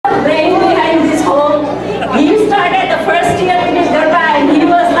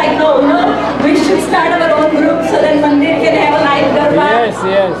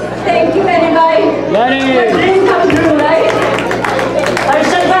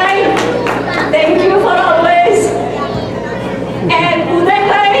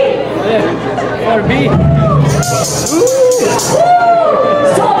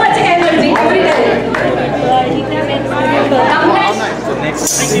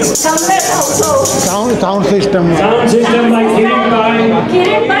Somewhere also. Sound system. Sound system by Kirit Bhai.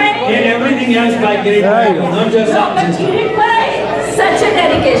 Kirit Bhai. And everything else by Kirit Bhai. Not just sound system. Kirit Bhai, such a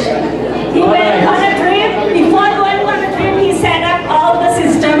dedication. He went on a trip. Before going on a trip, he set up all the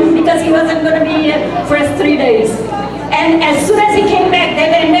system because he wasn't going to be here for 3 days. And as soon as he came back, they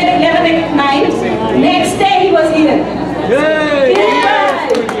went at 11 at night. Next day, he was here. Yay!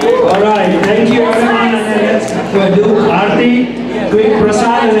 All right, thank you everyone. And let's do Aarti, quick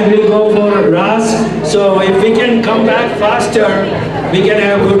prasad, and then we'll go for Raas. So if we can come back faster, we can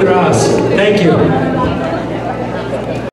have good Raas. Thank you.